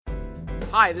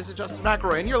Hi, this is Justin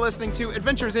McElroy, and you're listening to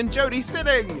Adventures in Jody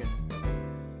Sitting.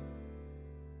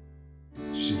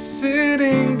 She's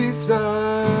sitting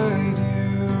beside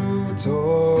you,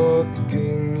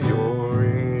 talking your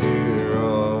ear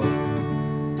off.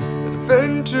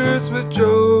 Adventures with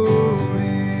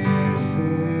Jody,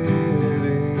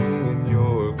 sitting in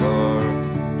your car.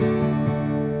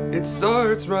 It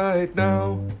starts right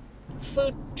now.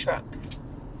 Food truck,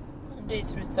 Monday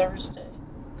through Thursday,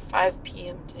 5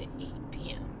 p.m. to 8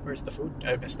 p.m. Where's the food?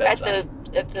 I missed that sign.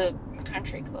 At the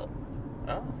country club.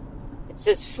 Oh. It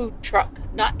says food truck,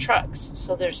 not trucks,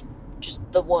 so there's just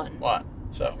the one. What?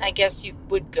 So I guess you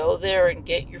would go there and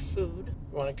get your food.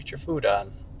 you want to get your food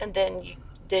on. And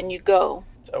then you go.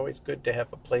 It's always good to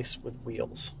have a place with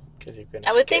wheels because you can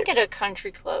I would think at a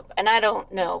country club, and I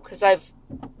don't know because I've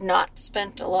not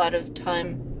spent a lot of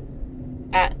time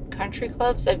at country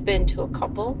clubs. I've been to a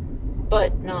couple,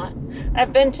 but not.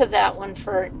 I've been to that one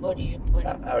for, what do you point?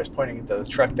 I was pointing at the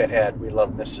truck that had "We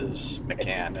Love Mrs.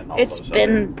 McCann" and all It's those.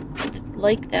 been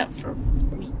like that for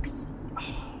weeks.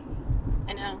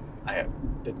 I know. I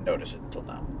didn't notice it until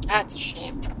now. That's a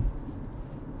shame.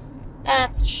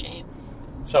 That's a shame.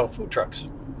 So food trucks.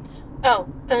 Oh,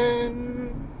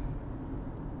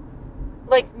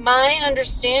 like my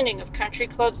understanding of country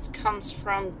clubs comes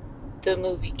from the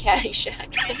movie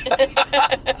Caddyshack.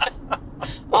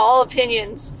 All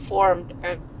opinions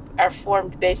are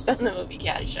formed based on the movie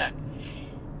Caddyshack.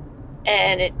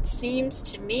 And it seems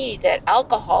to me that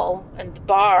alcohol and the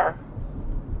bar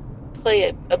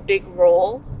play a big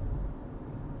role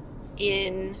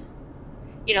in,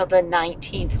 the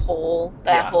 19th hole,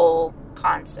 whole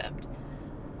concept.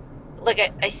 Like,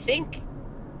 I think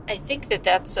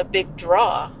that's a big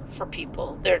draw for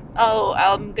people.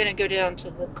 I'm going to go down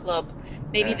to the club.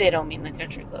 Maybe they don't mean the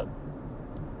country club.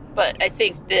 But I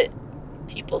think that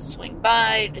people swing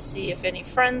by to see if any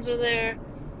friends are there,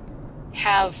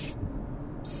 have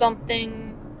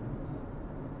something.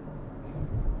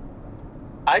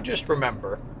 I just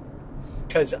remember,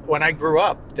 because when I grew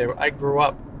up, I grew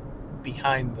up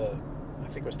behind I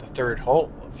think it was the third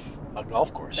hole of a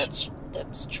golf course.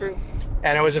 That's true.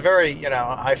 And it was a very,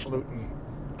 highfalutin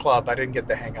club. I didn't get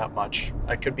to hang out much.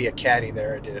 I could be a caddy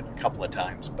there. I did it a couple of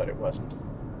times, but it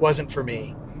wasn't for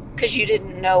me. Because you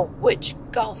didn't know which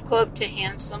golf club to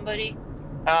hand somebody?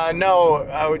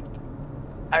 No,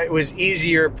 it was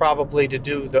easier probably to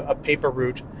do a paper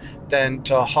route than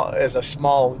as a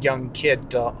small young kid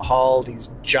to haul these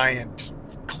giant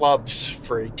clubs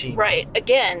for 18. Right.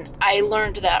 Again, I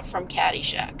learned that from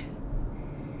Caddyshack.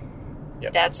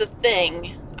 Yep. That's a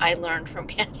thing I learned from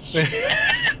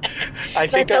Caddyshack. I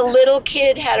think the little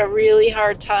kid had a really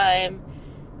hard time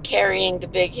carrying the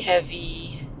big, heavy...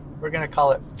 We're going to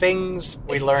call it things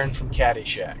we learned from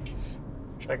Caddyshack.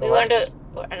 Should I go left?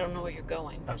 I don't know where you're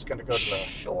going. I was going to go to the...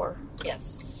 Sure.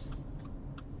 Yes.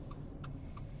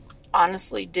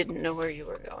 Honestly, didn't know where you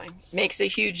were going. Makes a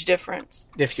huge difference.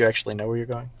 If you actually know where you're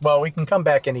going. Well, we can come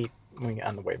back and eat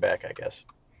on the way back, I guess.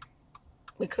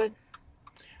 We could.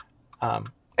 Are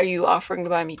you offering to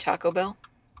buy me Taco Bell?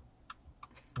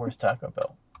 Where's Taco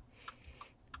Bell?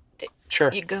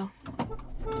 Sure. You go.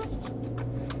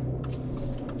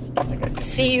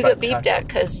 See, you got beeped at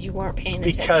because you weren't paying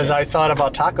attention. Because I thought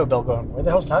about Taco Bell going, where the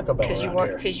hell's Taco Bell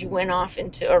Because you went off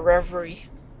into a reverie.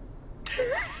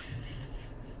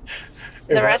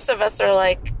 The rest of us are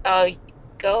like,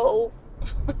 go.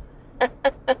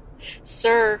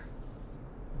 Sir.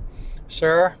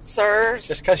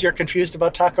 Just because you're confused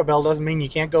about Taco Bell doesn't mean you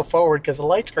can't go forward because the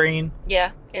light's green.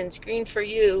 Yeah, and it's green for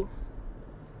you.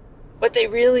 What they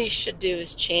really should do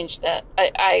is change that.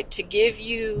 To give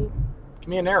you... Give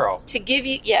me an arrow.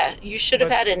 You should have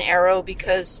had an arrow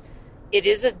because it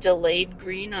is a delayed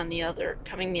green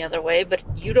coming the other way, but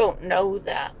you don't know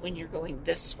that when you're going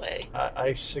this way.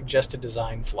 I suggest a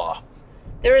design flaw.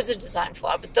 There is a design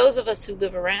flaw, but those of us who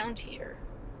live around here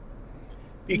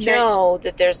know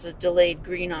that there's a delayed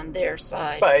green on their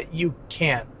side. But you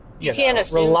can't, you can't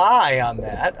assume, rely on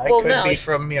that. I could be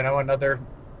from, another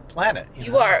planet.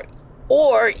 You are.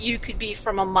 Or you could be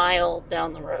from a mile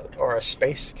down the road. Or a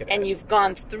space cadet. And you've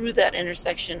gone through that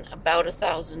intersection about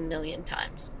 1,000 million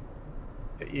times.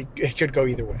 It could go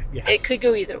either way. Yeah. It could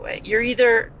go either way. You're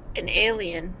either an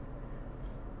alien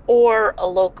or a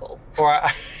local.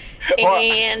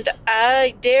 And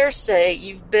I dare say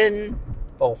you've been...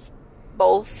 Both.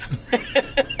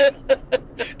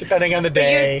 Depending on the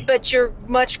day. But you're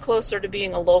much closer to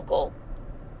being a local.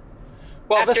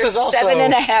 Well, After this is also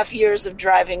 7.5 years of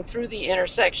driving through the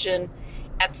intersection,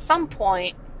 at some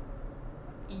point,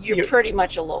 you're pretty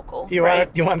much a local. You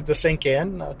want it to sink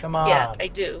in? Oh, come on. Yeah, I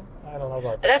do. I don't know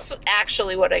about that. That's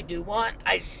actually what I do want.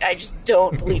 I just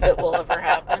don't believe it will ever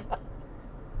happen.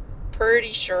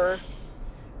 Pretty sure.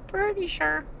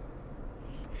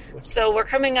 So we're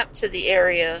coming up to the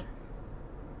area.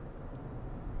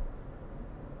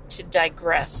 To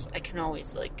digress, I can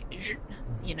always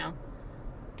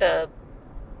the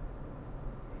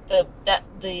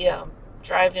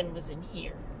drive-in was in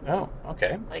here, Oh,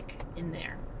 okay. like in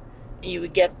there. And you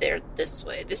would get there this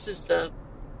way. This is the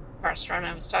restaurant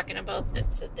I was talking about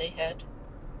that said they had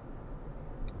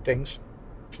Things.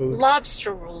 Food.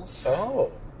 lobster rolls.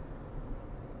 Oh.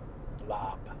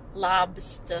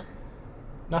 Lobster.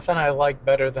 Nothing I like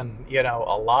better than, a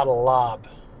lot of lob.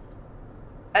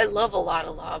 I love a lot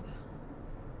of lob.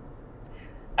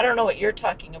 I don't know what you're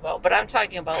talking about, but I'm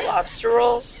talking about lobster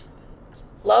rolls.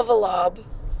 Love a lob.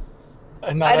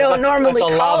 No, I don't normally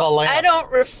that's a lava call. lamp. I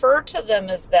don't refer to them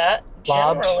as that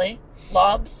Lobs? generally.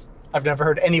 Lobs. I've never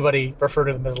heard anybody refer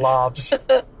to them as lobs.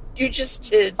 You just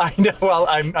did. I know. Well,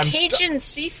 I'm Cajun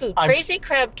seafood. I'm Crazy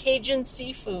Crab Cajun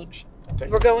seafood.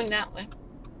 We're going that way.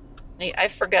 Hey, I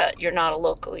forgot you're not a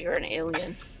local. You're an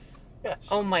alien. Yes.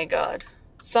 Oh my God.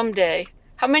 Someday.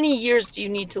 How many years do you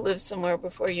need to live somewhere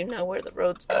before you know where the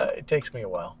roads go? It takes me a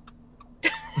while.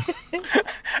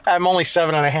 I'm only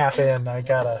 7.5 in. I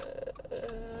gotta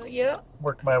Yeah.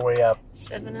 work my way up.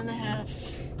 7.5.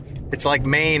 It's like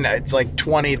Maine. It's like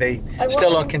 20. They I still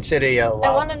wanna- don't consider you a I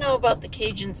lob. want to know about the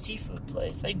Cajun seafood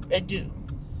place. I do.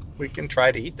 We can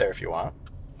try to eat there if you want.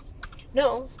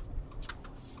 No.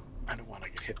 I don't want to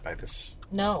get hit by this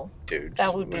No. dude.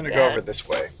 That would be I'm gonna bad. go over this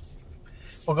way.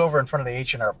 We'll go over in front of the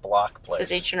H&R Block It place.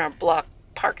 says H&R Block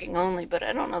parking only, but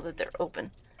I don't know that they're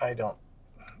open. I don't.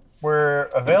 We're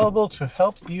available to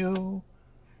help you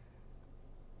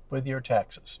with your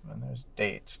taxes. And there's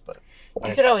dates, but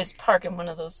You could always park in one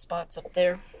of those spots up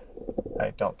there.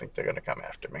 I don't think they're going to come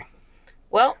after me.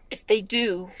 Well, if they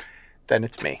do, Then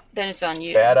it's me. then it's on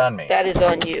you. Bad on me. That is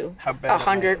on you. How bad?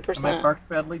 100%. Am I parked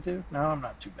badly too? No, I'm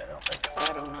not too bad. I don't think.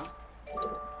 I don't know.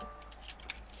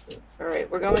 All right,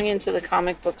 we're going into the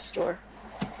comic book store.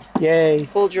 Yay.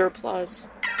 Hold your applause.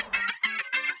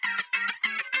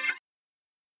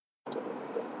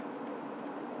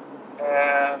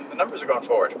 And the numbers are going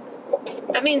forward.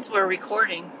 That means we're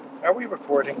recording. Are we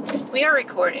recording? We are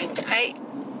recording. I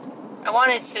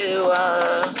wanted to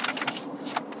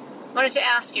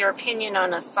ask your opinion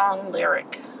on a song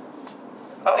lyric.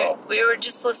 Oh. We were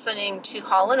just listening to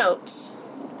Hall & Oates.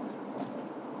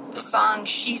 The song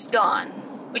She's Gone,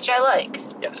 which I like.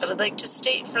 Yes. I would like to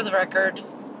state for the record,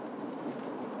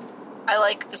 I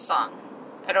like the song.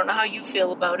 I don't know how you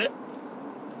feel about it.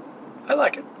 I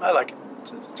like it. I like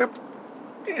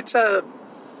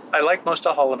most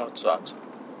of Hall & Oates songs.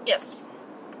 Yes.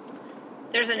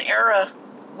 There's an era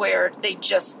where they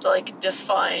just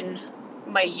define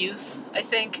my youth, I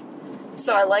think.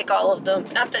 So I like all of them.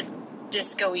 Not the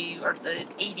disco-y or the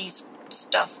 80s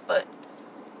stuff, but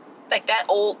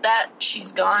that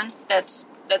She's Gone, that's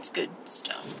good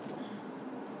stuff.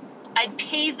 I'd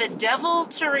pay the devil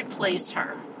to replace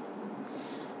her.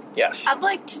 Yes. I'd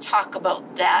like to talk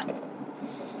about that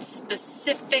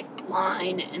specific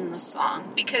line in the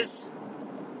song because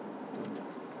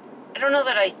I don't know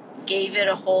that I gave it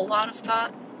a whole lot of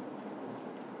thought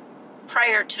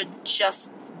prior to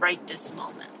just right this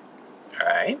moment. All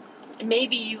right. And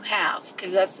maybe you have,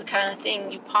 because that's the kind of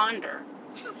thing you ponder.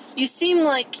 You seem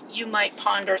like you might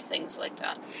ponder things like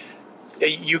that.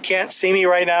 You can't see me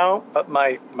right now, but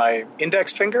my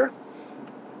index finger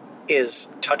is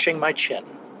touching my chin.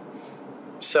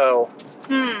 So,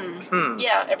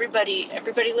 Yeah, everybody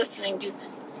listening, do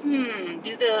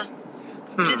the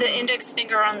index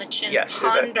finger on the chin, Yes,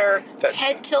 ponder, that-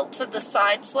 head tilt to the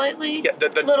side slightly, Yeah,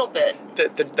 the- little bit.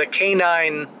 the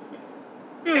canine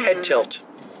head tilt.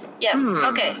 Yes.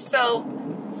 Okay. So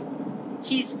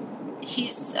he's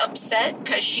upset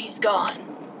because she's gone.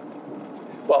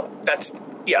 Well, that's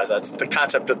the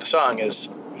concept of the song is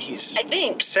he's I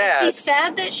think. sad. Is he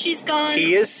sad that she's gone?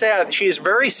 He is sad. She is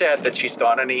very sad that she's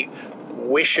gone, and he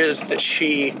wishes that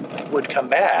she would come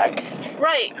back.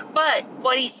 Right. But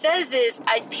what he says is,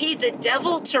 I'd pay the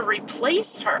devil to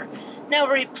replace her. Now,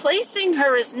 replacing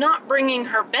her is not bringing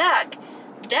her back.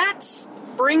 That's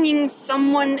bringing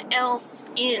someone else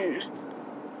in.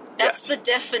 That's Yes. the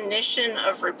definition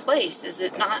of replace, is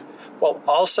it not? Well,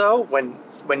 also when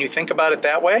you think about it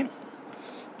that way,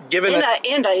 given And that, I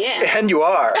am. and you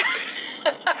are,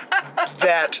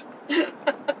 that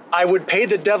I would pay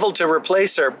the devil to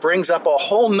replace her brings up a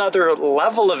whole nother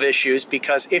level of issues,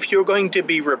 because if you're going to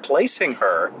be replacing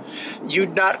her, you're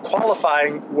not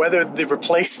qualifying whether the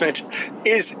replacement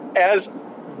is as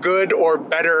good or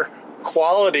better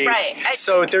quality. Right.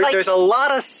 So there's a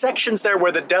lot of sections there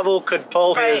where the devil could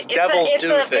pull his devil's do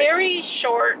thing. It's a very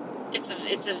short.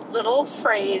 It's a little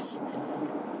phrase,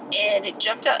 and it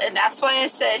jumped out, and that's why I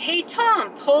said, "Hey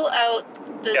Tom, pull out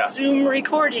the Zoom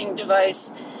recording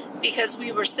device," because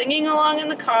we were singing along in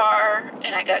the car,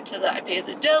 and I got to I paid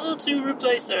the devil to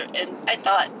replace her, and I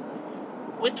thought,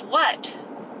 with what?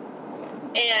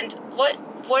 And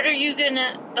what are you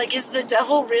gonna, like, is the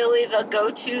devil really the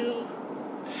go-to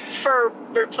for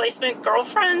replacement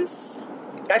girlfriends?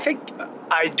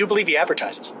 I do believe he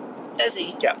advertises. Does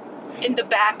he? Yeah. In the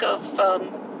back of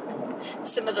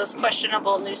some of those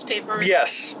questionable newspapers?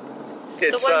 Yes.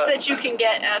 It's, the ones that you can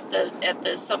get at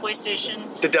the subway station?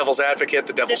 The Devil's Advocate,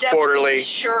 the Devil's Quarterly.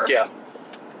 Sure. Yeah.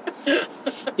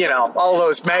 All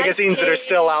those magazines that are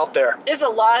still out there. There's a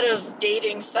lot of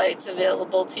dating sites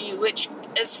available to you, which,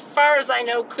 as far as I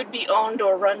know, could be owned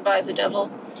or run by the devil.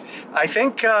 I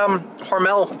think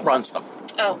Hormel runs them.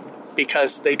 Oh.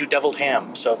 Because they do deviled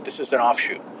ham, so this is an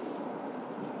offshoot.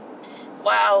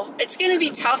 Wow. It's going to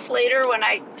be tough later when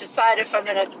I decide if I'm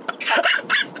going to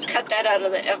cut that out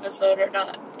of the episode or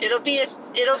not. It'll be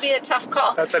a tough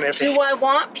call. That's an iffy. Do I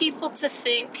want people to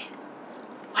think,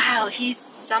 wow, he's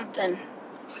something?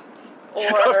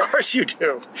 Or of course you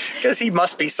do, because he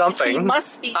must be something. He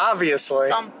must be obviously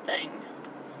something.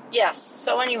 Yes.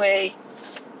 So anyway,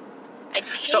 I'd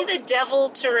pay the devil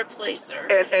to replace her.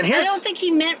 And here's, I don't think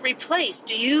he meant replace.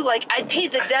 Do you? Like, I'd pay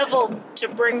the devil to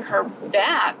bring her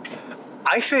back.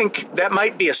 I think that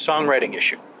might be a songwriting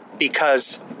issue,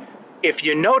 because if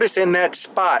you notice in that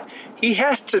spot, he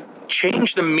has to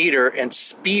change the meter and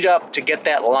speed up to get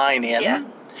that line in. Yeah.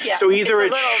 Yeah. So either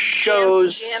it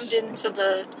shows jammed into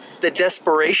the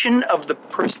desperation of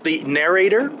the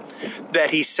narrator,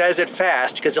 that he says it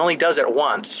fast because he only does it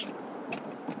once.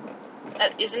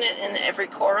 Isn't it in every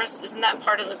chorus? Isn't that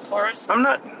part of the chorus? I'm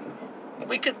not.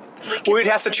 We'd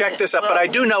have to check this up, but I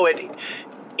do know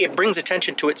it brings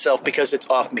attention to itself because it's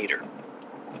off meter.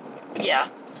 Yeah.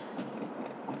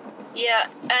 Yeah,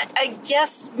 I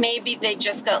guess maybe they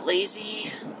just got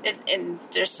lazy, and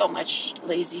there's so much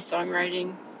lazy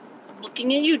songwriting. I'm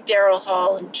looking at you, Daryl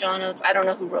Hall and John Oates. I don't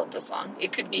know who wrote the song.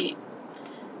 It could be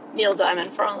Neil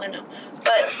Diamond, for all I know.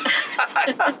 But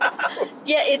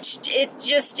yeah,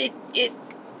 it.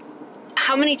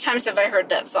 How many times have I heard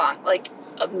that song? Like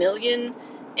a million.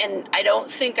 And I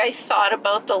don't think I thought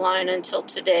about the line until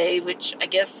today, which I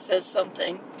guess says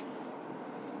something.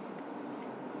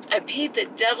 I paid the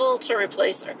devil to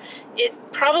replace her. It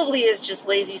probably is just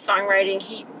lazy songwriting.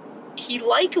 He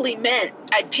likely meant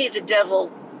I'd pay the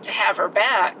devil to have her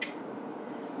back,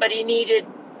 but he needed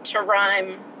to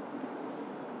rhyme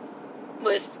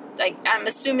with, like, I'm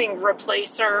assuming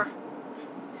replace her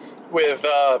with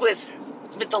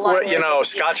the line.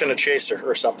 Scotch and a chaser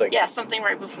or something. Yeah, something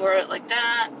right before it, like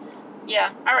that.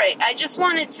 Yeah, all right. I just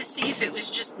wanted to see if it was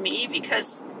just me,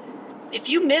 because if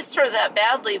you miss her that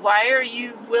badly, why are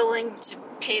you willing to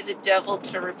pay the devil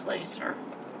to replace her?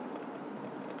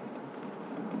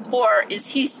 Or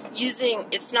is he using,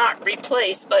 it's not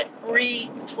replace, but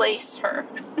replace her?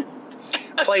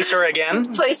 Place her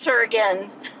again? Place her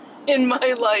again in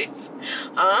my life.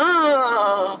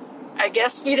 Oh, I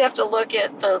guess we'd have to look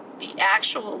at the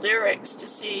actual lyrics to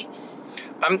see.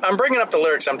 I'm bringing up the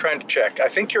lyrics. I'm trying to check. I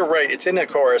think you're right. It's in the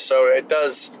chorus, so it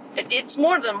does. It's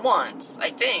more than once, I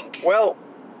think. Well,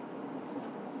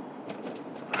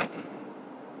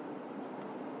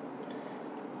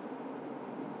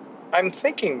 I'm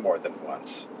thinking more than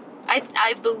once.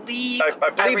 I believe. I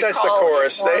believe that's the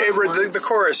chorus. The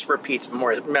chorus repeats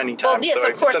many times. Well, yes, so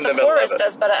of course it's in the middle chorus of it.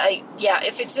 does, but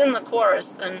if it's in the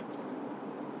chorus, then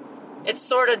it's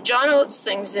sort of John Oates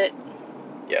sings it.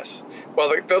 Yes. Well,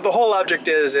 the whole object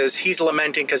is he's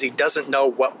lamenting because he doesn't know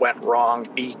what went wrong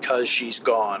because she's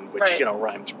gone, which, right.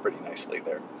 Rhymes pretty nicely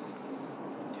there.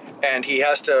 And he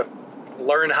has to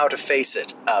learn how to face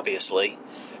it, obviously.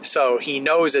 So he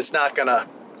knows it's not going to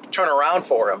turn around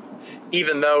for him,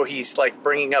 even though he's like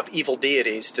bringing up evil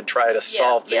deities to try to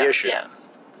solve the issue. Yeah.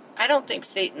 I don't think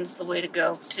Satan's the way to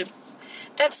go.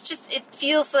 That's just, it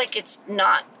feels like it's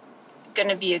not going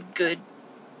to be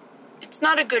it's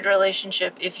not a good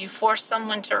relationship if you force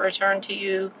someone to return to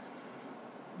you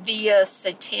via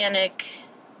satanic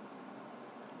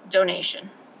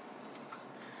donation.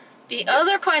 The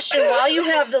other question, while you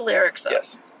have the lyrics up,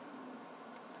 Yes.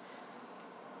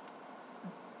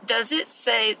 does it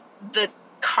say the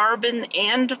carbon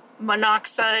and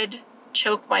monoxide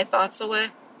choke my thoughts away?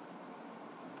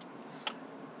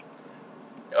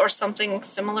 Or something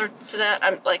similar to that?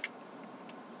 I'm like,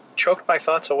 Choked my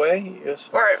thoughts away? Yes.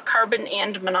 or carbon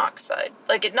and monoxide.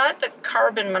 Like, not the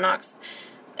carbon monoxide.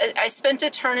 I spent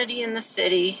eternity in the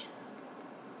city.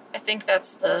 I think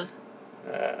that's the...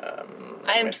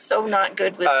 I am so not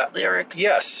good with lyrics.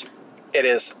 Yes, it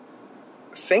is.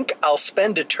 Think I'll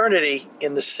spend eternity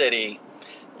in the city.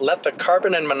 Let the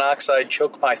carbon and monoxide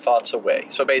choke my thoughts away.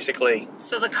 So basically...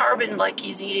 So the carbon, like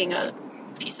he's eating a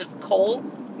piece of coal?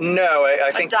 No,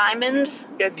 I think... A diamond?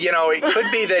 It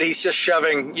could be that he's just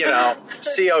shoving,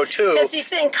 CO2. Because he's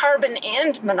saying carbon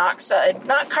and monoxide.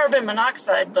 Not carbon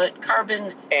monoxide, but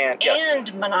carbon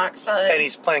and monoxide. And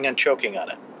he's planning on choking on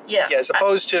it. Yeah. As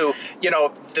opposed to,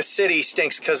 the city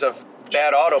stinks because of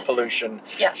bad auto pollution.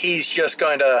 Yes. He's just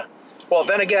going to... Well,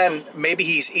 then again, maybe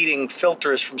he's eating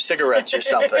filters from cigarettes or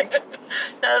something.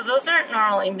 No, those aren't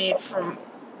normally made from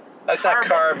That's carbon.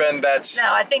 not carbon, that's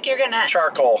No, I think you're going to...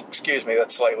 charcoal. Excuse me,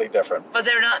 that's slightly different. But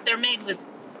they're not. They're made with...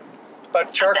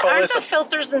 But charcoal Aren't is the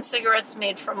filters in cigarettes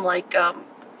made from, like,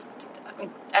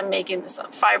 I'm making this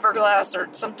up, fiberglass or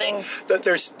something?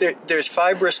 There's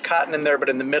fibrous cotton in there, but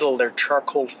in the middle they're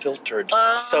charcoal filtered.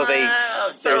 So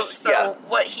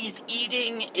what he's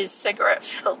eating is cigarette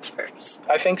filters.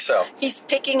 I think so. He's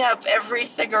picking up every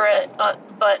cigarette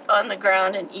butt on the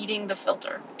ground and eating the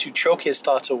filter To choke his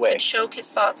thoughts away. to choke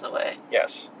his thoughts away.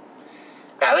 Yes.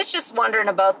 I was just wondering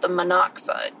about the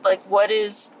monoxide. Like, what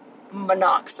is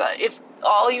monoxide?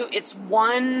 It's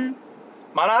one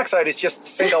Monoxide is just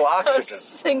single oxygen.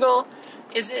 single.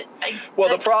 Is it?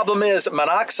 The problem is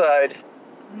monoxide.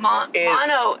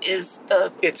 Mono is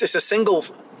the It's a single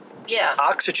yeah.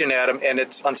 oxygen atom, and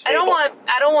it's I unstable.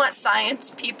 don't want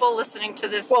science people listening to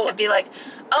this Well- to be like,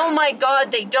 oh my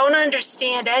God, they don't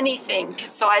understand anything.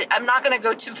 So I'm not going to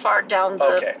go too far down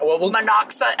the Okay, well,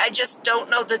 monoxide. I just don't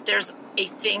know that there's a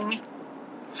thing,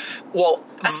 Well,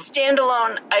 a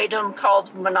standalone item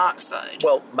called monoxide.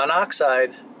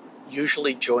 monoxide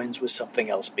usually joins with something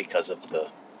else because of the...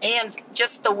 And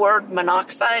just the word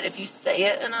monoxide, if you say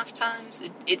it enough times,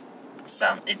 it's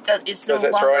Does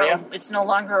it throw you? It's no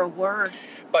longer a word.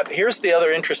 But here's the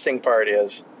other interesting part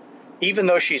is, even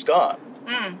though she's gone,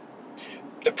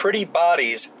 the pretty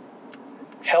bodies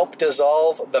help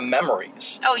dissolve the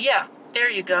memories Oh yeah, there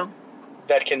you go.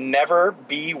 that can never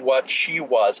be what she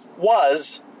was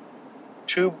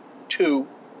to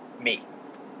me.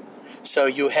 So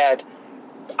you had...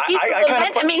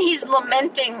 He's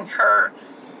lamenting her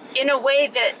in a way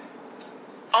that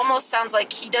almost sounds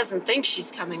like he doesn't think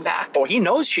she's coming back. Oh, he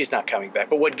knows she's not coming back.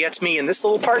 But what gets me in this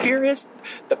little part here is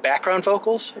the background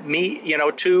vocals. Me,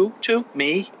 to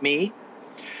me,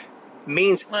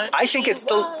 means. What I think she it's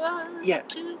the was yeah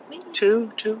to me.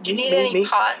 to Do you me, need me, any me.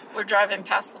 pot? We're driving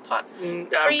past the pot. I'm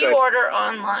good. Pre-order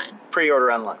online.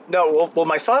 Pre-order online. No, well,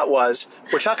 my thought was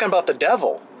we're talking about the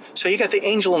devil. So you got the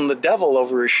angel and the devil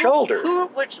over his shoulder.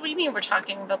 What do you mean we're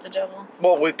talking about the devil?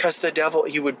 Well, because the devil,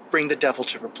 you would bring the devil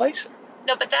to replace him.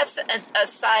 No, but that's a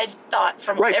side thought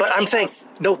from Right, but I'm everything saying,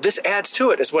 else. no, this adds to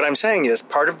it, is what I'm saying is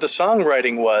part of the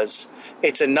songwriting was,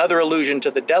 it's another allusion to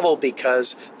the devil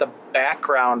because the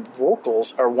background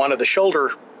vocals are one of the shoulder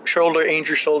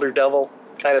angel, shoulder devil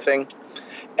kind of thing.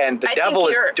 And the devil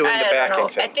is doing the backing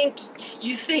thing. I think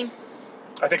you think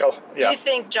yeah. you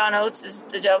think John Oates is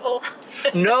the devil.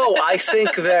 No, I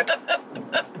think that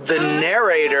the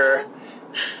narrator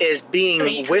is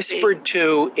being whispered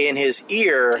to in his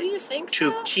ear Do you think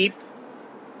to so? keep,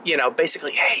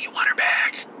 basically, hey, you want her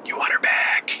back. You want her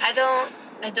back. I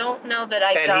don't know that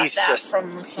I And got he's that just-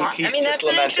 from the song. he's I mean, just that's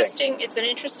lamenting. it's an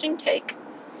interesting take.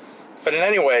 But in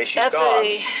any way, she's That's gone.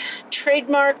 a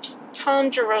trademarked Tom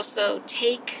Geroso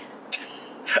take.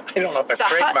 I don't know if I've It's a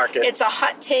trademarked it. It's a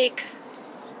hot take.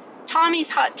 Tommy's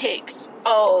hot takes.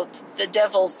 Oh, the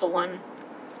devil's the one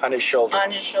On his shoulder.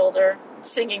 on his shoulder,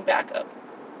 singing backup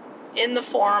in the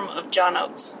form of John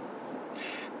Oates.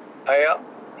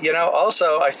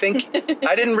 Also, I think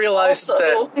I didn't realize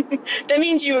Also, that. that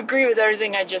means you agree with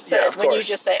everything I just said. Yeah, of when you course.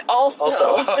 just say also,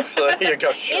 Also, there you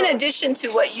go. Sure. in addition to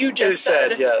what you You just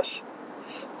said yes.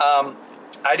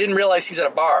 I didn't realize he's at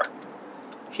a bar.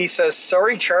 He says,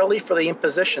 "Sorry, Charlie, for the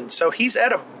imposition." So he's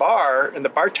at a bar, and the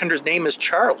bartender's name is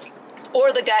Charlie.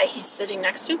 Or the guy he's sitting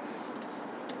next to.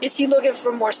 Is he looking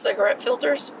for more cigarette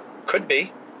filters? Could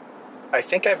be. I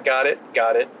think I've got it.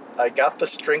 I got the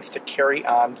strength to carry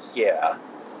on, yeah.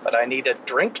 But I need a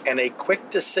drink and a quick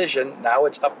decision. Now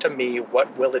it's up to me.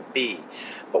 What will it be?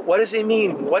 But what does he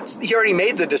mean? He already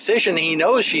made the decision. He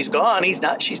knows she's gone.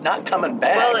 She's not coming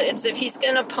back. Well, it's if he's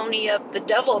going to pony up the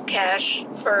devil cash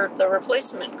for the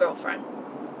replacement girlfriend.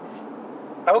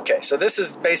 Okay, so this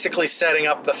is basically setting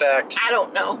up the fact. I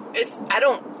don't know. I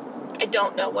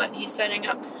don't know what he's setting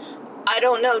up. I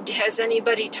don't know. Has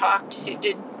anybody talked to?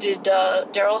 Did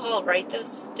Daryl Hall write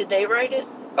this? Did they write it?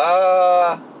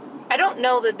 I don't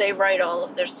know that they write all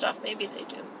of their stuff. Maybe they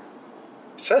do.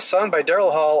 It says sung by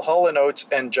Daryl Hall, Hall & Oates,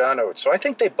 and John Oates. So I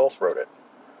think they both wrote it.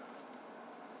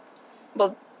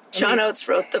 Well, John Oates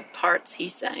wrote the parts he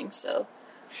sang, so...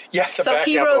 Yeah, So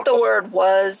he wrote the word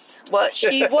was, what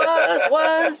she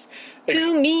was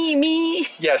to me.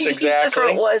 Yes, He just exactly.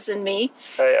 wrote was and me.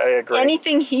 I agree.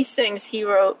 Anything he sings, he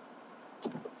wrote.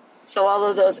 So all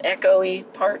of those echoey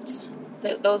parts,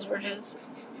 those were his.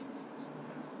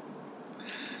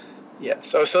 Yeah,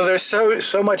 so there's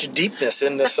so much deepness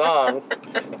in the song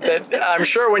that I'm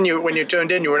sure when you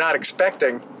tuned in, you were not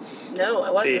expecting No,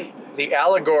 I wasn't. the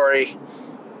allegory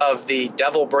of the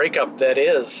devil breakup that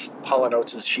is Hall &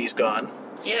 Oates' She's Gone.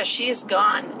 Yeah, she's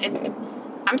gone. And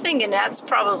I'm thinking that's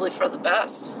probably for the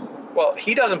best. Well,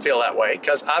 he doesn't feel that way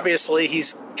because obviously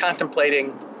he's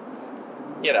contemplating,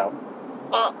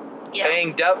 Well, yeah.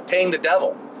 paying the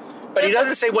devil. But he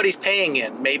doesn't say what he's paying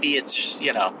in. Maybe it's,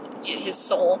 His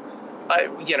soul.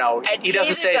 he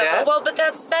doesn't say that. Well, but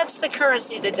that's the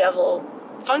currency the devil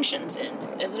functions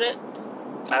in, isn't it?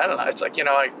 I don't know. It's like,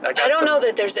 I got I don't know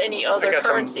that there's any other I got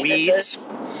currency some weeds.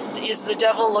 Is the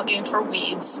devil looking for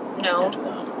weeds? No.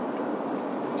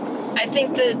 I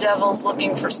think the devil's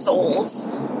looking for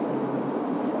souls.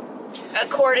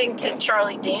 According to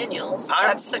Charlie Daniels,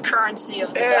 that's the currency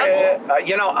of the devil.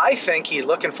 I think he's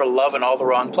looking for love in all the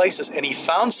wrong places, and he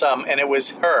found some, and it was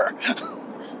her.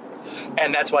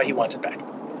 And that's why he wants it back.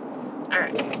 All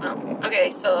right. Well,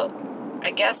 okay, so I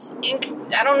guess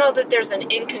I don't know that there's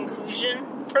an inconclusion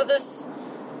for this.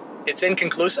 It's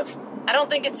inconclusive? I don't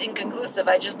think it's inconclusive.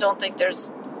 I just don't think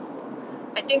there's...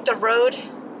 I think the road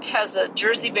has a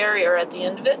Jersey barrier at the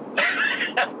end of it.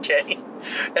 Okay.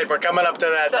 And we're coming up to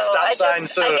that So stop sign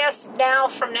soon. I guess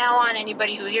from now on,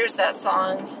 anybody who hears that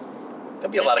song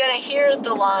There'll be a is lot going to hear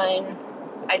the line,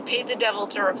 I'd pay the devil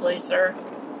to replace her.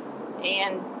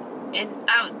 And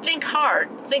I would think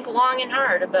long and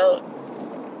hard about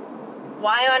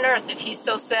why on earth, if he's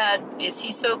so sad, is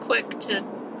he so quick to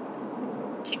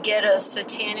get a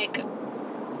satanic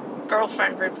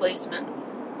girlfriend replacement?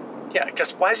 Yeah,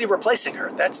 because why is he replacing her?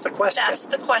 That's the question. That's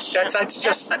the question.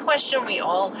 That's the question we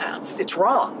all have. It's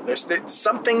wrong. There's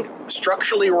something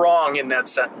structurally wrong in that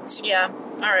sentence. Yeah.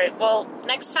 All right. Well,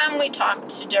 next time we talk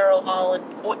to Daryl Hall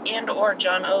and or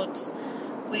John Oates,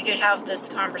 we could have this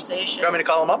conversation. You want me to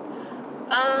call him up?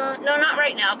 No, not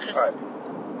right now, because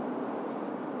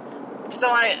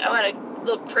All right. I want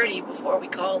to look pretty before we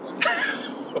call them.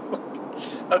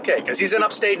 Okay, because he's in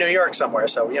upstate New York somewhere,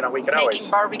 so we can Making always.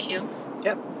 barbecue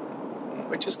Yeah,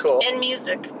 which is cool. and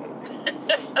music.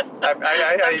 I'm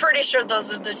I'm pretty sure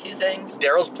those are the two things.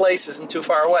 Daryl's place isn't too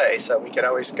far away, so we could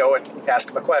always go and ask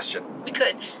him a question. We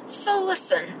could. So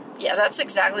listen. Yeah, that's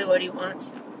exactly what he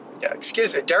wants. Yeah,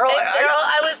 excuse me, Daryl. Hey,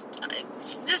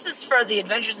 Daryl, this is for the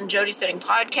Adventures in Jody Sitting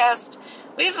podcast.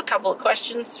 We have a couple of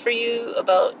questions for you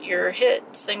about your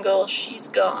hit single, She's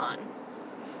Gone.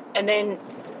 And then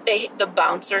the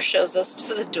bouncer shows us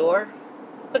to the door.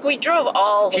 Look, we drove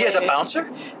all the way. He has a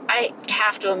bouncer? I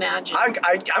have to imagine.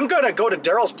 I'm going to go to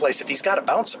Daryl's place if he's got a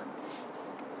bouncer.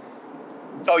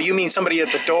 Oh, you mean somebody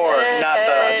at the door, not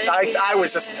the... I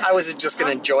was just going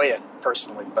to enjoy it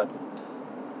personally, but...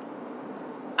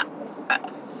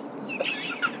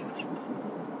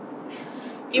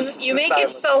 You make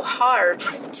it so hard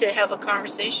to have a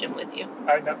conversation with you.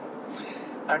 I know.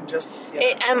 I'm just...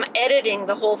 I'm editing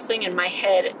the whole thing in my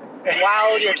head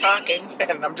while you're talking.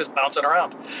 And I'm just bouncing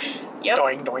around. Yep.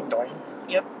 Doing, doing, doing.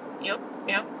 Yep.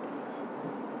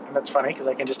 And that's funny because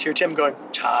I can just hear Tim going,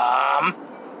 Tom.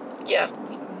 Yeah.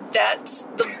 That's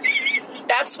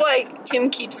why Tim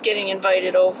keeps getting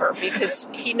invited over, because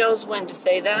he knows when to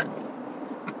say that.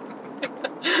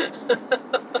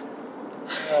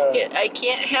 I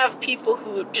can't have people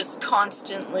who just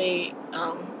constantly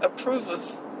approve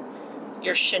of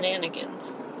your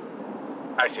shenanigans.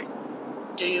 I see.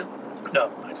 Do you?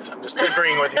 No, I'm just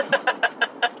agreeing with you.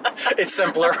 It's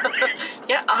simpler.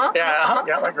 Yeah.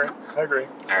 Yeah, I agree.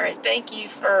 All right. Thank you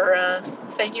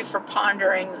for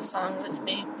pondering the song with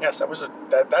me. Yes,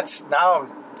 that's now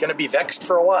I'm gonna be vexed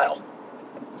for a while.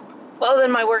 Well,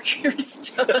 then my work here is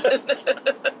done.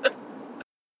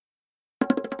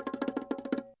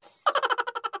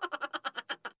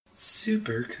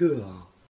 Super cool.